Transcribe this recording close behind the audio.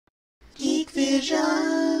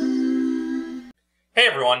Vision. Hey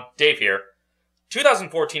everyone, Dave here.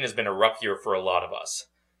 2014 has been a rough year for a lot of us.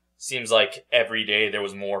 Seems like every day there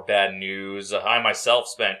was more bad news. I myself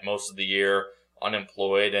spent most of the year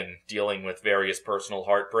unemployed and dealing with various personal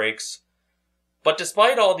heartbreaks. But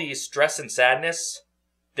despite all the stress and sadness,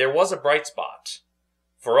 there was a bright spot.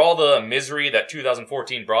 For all the misery that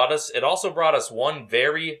 2014 brought us, it also brought us one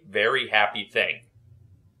very, very happy thing.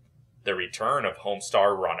 The return of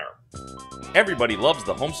Homestar Runner. Everybody loves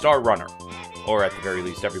the Homestar Runner. Or at the very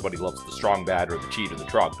least, everybody loves the Strong Bad or the Cheat or the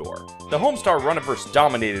Trogdor. The Homestar Runnerverse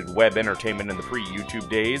dominated web entertainment in the pre-YouTube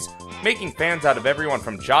days, making fans out of everyone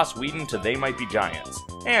from Joss Whedon to They Might Be Giants.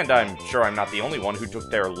 And I'm sure I'm not the only one who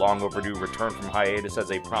took their long-overdue return from hiatus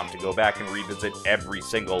as a prompt to go back and revisit every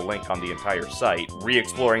single link on the entire site,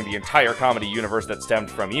 re-exploring the entire comedy universe that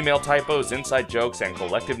stemmed from email typos, inside jokes, and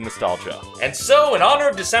collective nostalgia. And so, in honor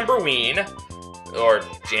of Decemberween, or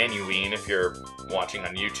Januween if you're watching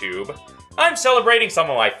on YouTube, I'm celebrating some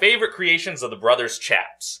of my favorite creations of the Brothers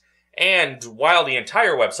Chaps. And while the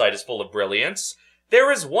entire website is full of brilliance,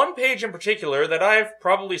 there is one page in particular that I've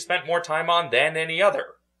probably spent more time on than any other.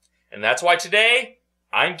 And that's why today,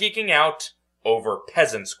 I'm geeking out over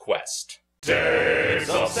Peasant's Quest. Dave's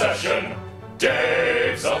Obsession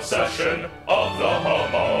of the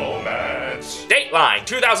moment. Dateline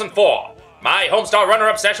 2004. My Homestar Runner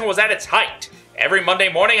obsession was at its height. Every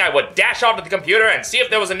Monday morning, I would dash off to the computer and see if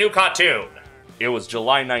there was a new cartoon. It was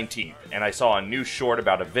July 19th, and I saw a new short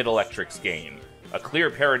about a Videlectrix game, a clear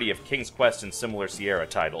parody of King's Quest and similar Sierra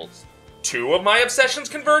titles. Two of my obsessions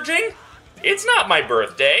converging? It's not my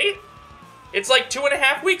birthday. It's like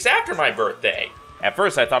 2.5 weeks after my birthday. At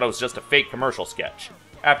first, I thought it was just a fake commercial sketch.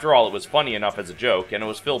 After all, it was funny enough as a joke, and it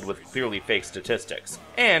was filled with clearly fake statistics.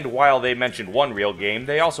 And while they mentioned one real game,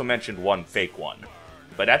 they also mentioned one fake one.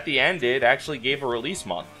 But at the end, it actually gave a release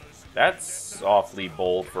month. That's awfully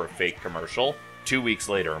bold for a fake commercial. 2 weeks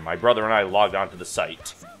later, my brother and I logged onto the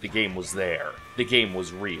site. The game was there. The game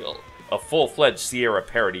was real. A full-fledged Sierra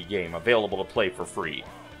parody game available to play for free.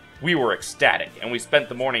 We were ecstatic, and we spent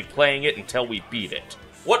the morning playing it until we beat it.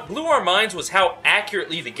 What blew our minds was how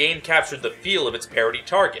accurately the game captured the feel of its parody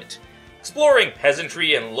target. Exploring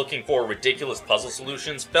peasantry and looking for ridiculous puzzle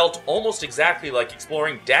solutions felt almost exactly like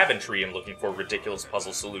exploring Daventry and looking for ridiculous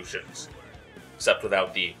puzzle solutions. Except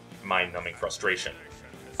without the mind-numbing frustration.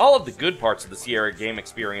 All of the good parts of the Sierra game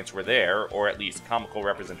experience were there, or at least comical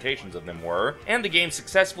representations of them were, and the game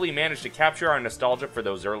successfully managed to capture our nostalgia for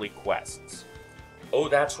those early quests. Oh,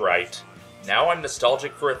 that's right. Now I'm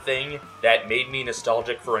nostalgic for a thing that made me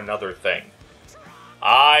nostalgic for another thing.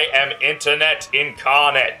 I am Internet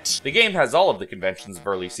Incarnate! The game has all of the conventions of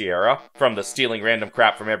early Sierra, from the stealing random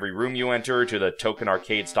crap from every room you enter to the token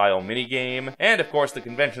arcade-style minigame, and of course the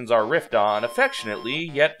conventions are riffed on affectionately,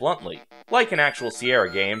 yet bluntly. Like an actual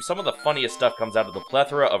Sierra game, some of the funniest stuff comes out of the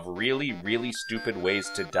plethora of really, really stupid ways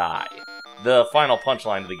to die. The final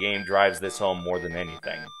punchline of the game drives this home more than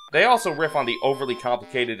anything. They also riff on the overly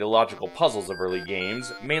complicated, illogical puzzles of early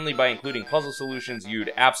games, mainly by including puzzle solutions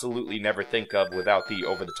you'd absolutely never think of without the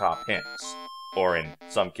over-the-top hints. Or in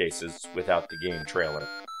some cases, without the game trailer.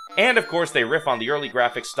 And of course they riff on the early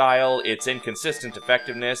graphic style, its inconsistent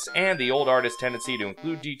effectiveness, and the old artist's tendency to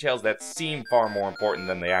include details that seem far more important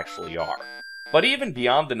than they actually are. But even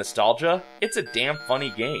beyond the nostalgia, it's a damn funny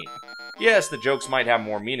game. Yes, the jokes might have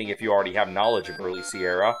more meaning if you already have knowledge of early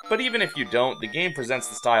Sierra, but even if you don't, the game presents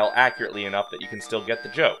the style accurately enough that you can still get the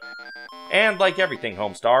joke. And like everything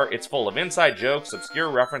Homestar, it's full of inside jokes,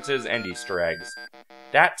 obscure references, and Easter eggs.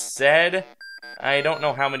 That said, I don't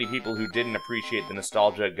know how many people who didn't appreciate the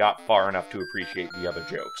nostalgia got far enough to appreciate the other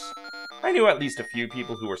jokes. I knew at least a few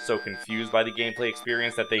people who were so confused by the gameplay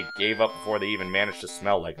experience that they gave up before they even managed to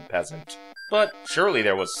smell like a peasant. But surely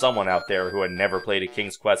there was someone out there who had never played a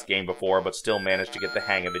King's Quest game before but still managed to get the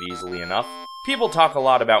hang of it easily enough. People talk a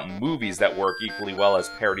lot about movies that work equally well as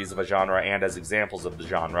parodies of a genre and as examples of the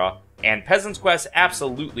genre, and Peasant's Quest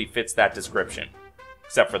absolutely fits that description.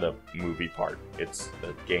 Except for the movie part. It's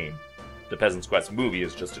the game. The Peasant's Quest movie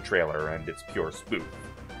is just a trailer, and it's pure spoof.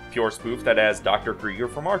 Pure spoof that has Dr. Krieger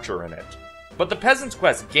from Archer in it. But the Peasant's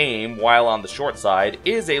Quest game, while on the short side,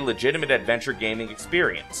 is a legitimate adventure gaming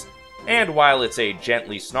experience. And while it's a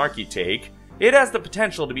gently snarky take, it has the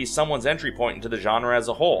potential to be someone's entry point into the genre as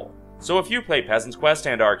a whole. So if you play Peasant's Quest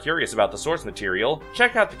and are curious about the source material,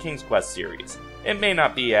 check out the King's Quest series. It may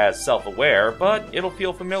not be as self-aware, but it'll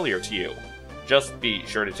feel familiar to you. Just be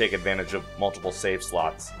sure to take advantage of multiple save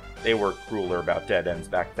slots. They were crueler about dead ends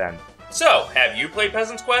back then. So, have you played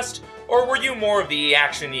Peasant's Quest? Or were you more of the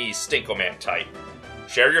action-y Stinkoman type?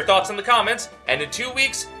 share your thoughts in the comments, and in 2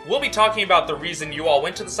 weeks, we'll be talking about the reason you all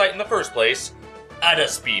went to the site in the first place,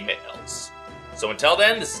 Adaspy Mails. So until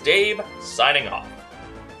then, this is Dave, signing off.